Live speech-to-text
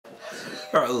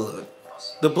Alright, look.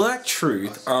 The black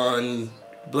truth on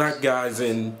black guys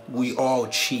and we all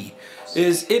cheat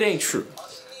is it ain't true.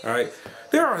 Alright?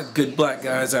 There are good black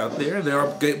guys out there. There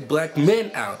are good black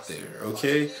men out there,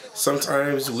 okay?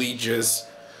 Sometimes we just,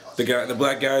 the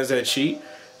black guys that cheat,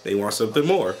 they want something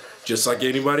more. Just like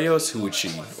anybody else who would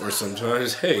cheat. Or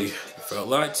sometimes, hey, you felt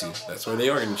lied to. That's why they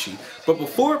are gonna cheat. But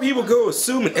before people go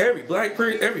assuming every black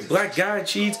guy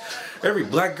cheats, every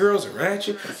black girl's a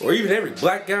ratchet, or even every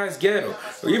black guy's ghetto,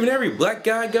 or even every black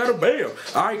guy got a bail.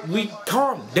 Alright, we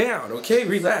calm down, okay?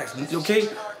 Relax, okay?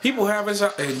 People have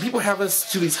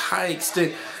us to these high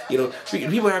extent, you know,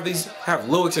 people have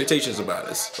low expectations about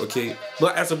us, okay?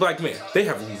 But as a black man, they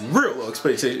have real low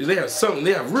expectations. They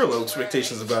have real low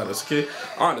expectations about us, okay?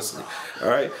 Honestly, all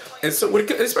right? And so,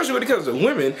 especially when it comes to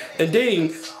women and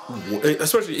dating,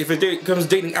 especially if it comes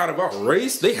dating out of our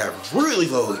race, they have really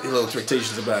low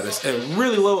expectations about us and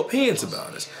really low opinions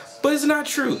about us. But it's not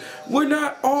true. We're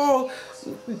not all,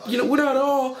 you know, we're not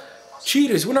all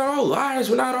cheaters, we're not all liars,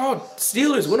 we're not all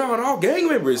stealers, we're not all gang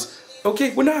members.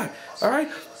 Okay, we're not. Alright?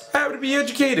 I have to be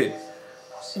educated.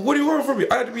 What do you want from me?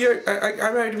 I have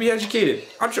to be educated.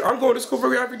 I'm going to school for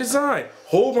graphic design.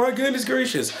 Oh my goodness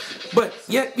gracious. But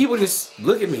yet people just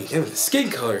look at me and the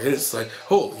skin color and it's like,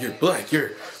 oh, you're black,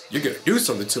 you're gonna do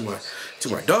something to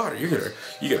my daughter. You're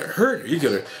gonna hurt her. You're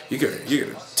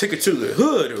gonna take her to the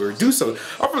hood or do something.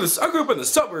 I grew up in the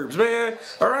suburbs, man.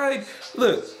 Alright?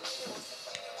 Look.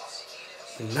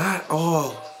 Not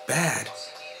all bad,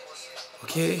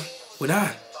 okay? We're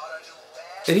not.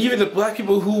 And even the black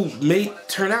people who may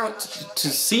turn out to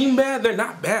seem bad, they're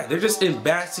not bad. They're just in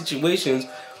bad situations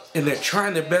and they're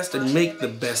trying their best to make the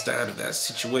best out of that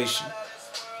situation.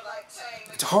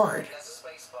 It's hard.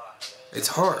 It's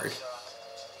hard.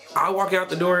 I walk out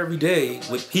the door every day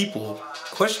with people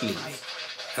questioning me.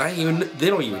 And they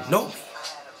don't even know me.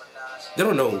 They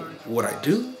don't know what I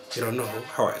do. They don't know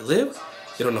how I live.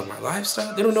 They don't know my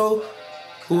lifestyle. They don't know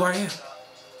who I am.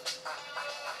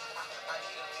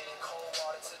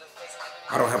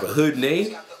 I don't have a hood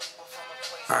name.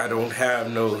 I don't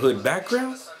have no hood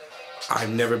background. I've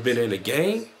never been in a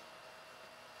gang.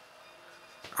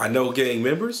 I know gang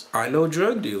members. I know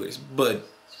drug dealers. But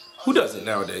who doesn't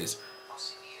nowadays?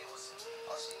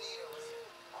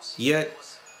 Yet,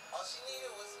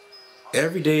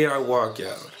 every day I walk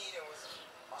out,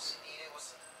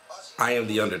 I am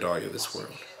the underdog of this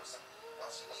world.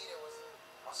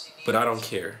 But I don't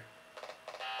care.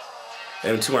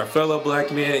 And to my fellow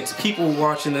black men, and to people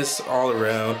watching this all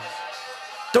around,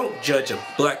 don't judge a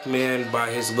black man by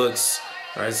his looks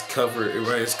or his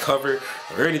cover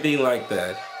or anything like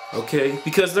that. Okay?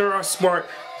 Because there are smart,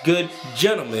 good,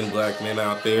 gentlemen black men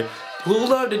out there who will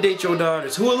love to date your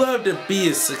daughters, who will love to be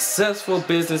a successful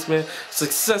businessman,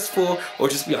 successful, or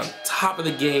just be on top of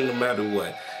the game no matter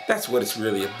what. That's what it's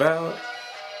really about.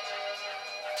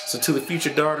 So to the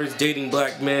future daughters dating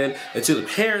black men, and to the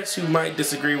parents who might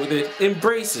disagree with it,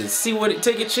 embrace it. See what it,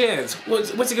 take a chance.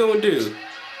 What's it gonna do?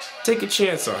 Take a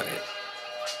chance on it.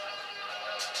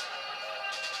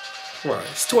 Come on,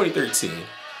 it's 2013.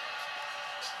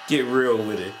 Get real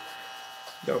with it.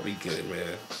 Y'all be good,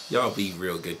 man. Y'all be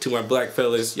real good. To my black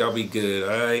fellas, y'all be good,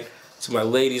 alright? To my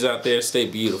ladies out there, stay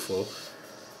beautiful.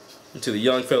 And to the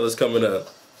young fellas coming up,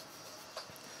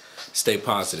 stay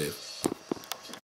positive.